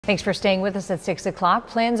Thanks for staying with us at 6 o'clock.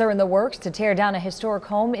 Plans are in the works to tear down a historic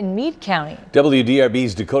home in Meade County.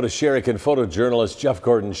 WDRB's Dakota Sherrick and photojournalist Jeff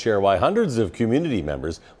Gordon share why hundreds of community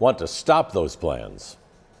members want to stop those plans.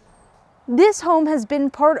 This home has been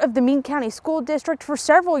part of the Meade County School District for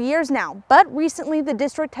several years now, but recently the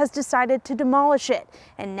district has decided to demolish it,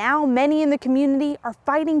 and now many in the community are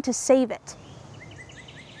fighting to save it.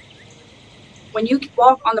 When you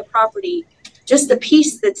walk on the property, just the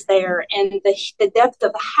peace that's there and the depth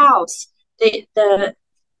of the house,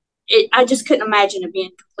 I just couldn't imagine it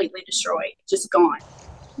being completely destroyed, just gone.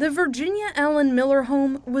 The Virginia Ellen Miller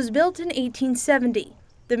home was built in 1870.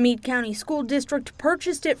 The Meade County School District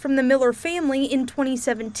purchased it from the Miller family in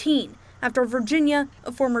 2017 after Virginia,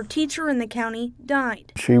 a former teacher in the county,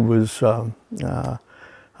 died. She was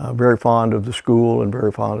very fond of the school and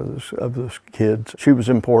very fond of the kids. She was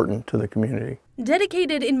important to the community.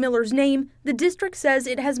 Dedicated in Miller's name, the district says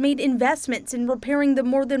it has made investments in repairing the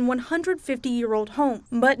more than 150-year-old home.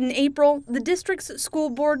 But in April, the district's school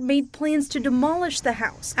board made plans to demolish the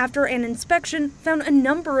house after an inspection found a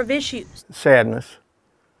number of issues. Sadness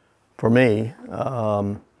for me.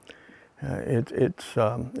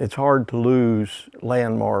 It's hard to lose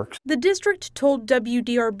landmarks. The district told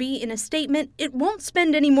WDRB in a statement it won't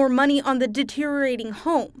spend any more money on the deteriorating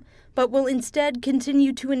home, but will instead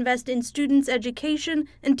continue to invest in students' education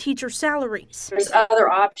and teacher salaries. There's other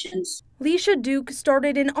options. Leisha Duke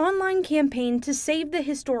started an online campaign to save the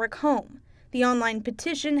historic home. The online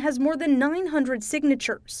petition has more than 900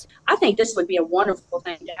 signatures. I think this would be a wonderful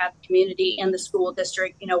thing to have the community and the school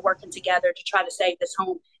district, working together to try to save this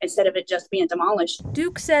home instead of it just being demolished.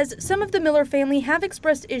 Duke says some of the Miller family have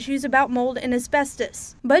expressed issues about mold and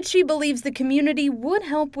asbestos, but she believes the community would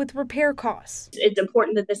help with repair costs. It's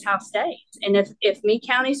important that this house stays. And if Meade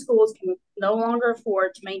County schools can no longer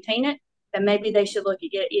afford to maintain it, then maybe they should look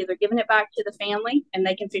at either giving it back to the family and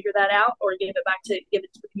they can figure that out, or give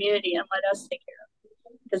it to the community and let us take care of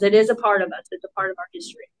it. Because it is a part of us. It's a part of our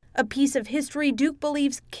history. A piece of history Duke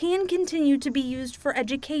believes can continue to be used for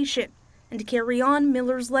education and carry on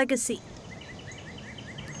Miller's legacy.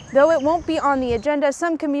 Though it won't be on the agenda,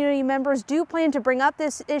 some community members do plan to bring up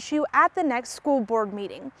this issue at the next school board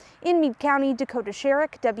meeting. In Meade County, Dakota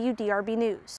Sherrick, WDRB News.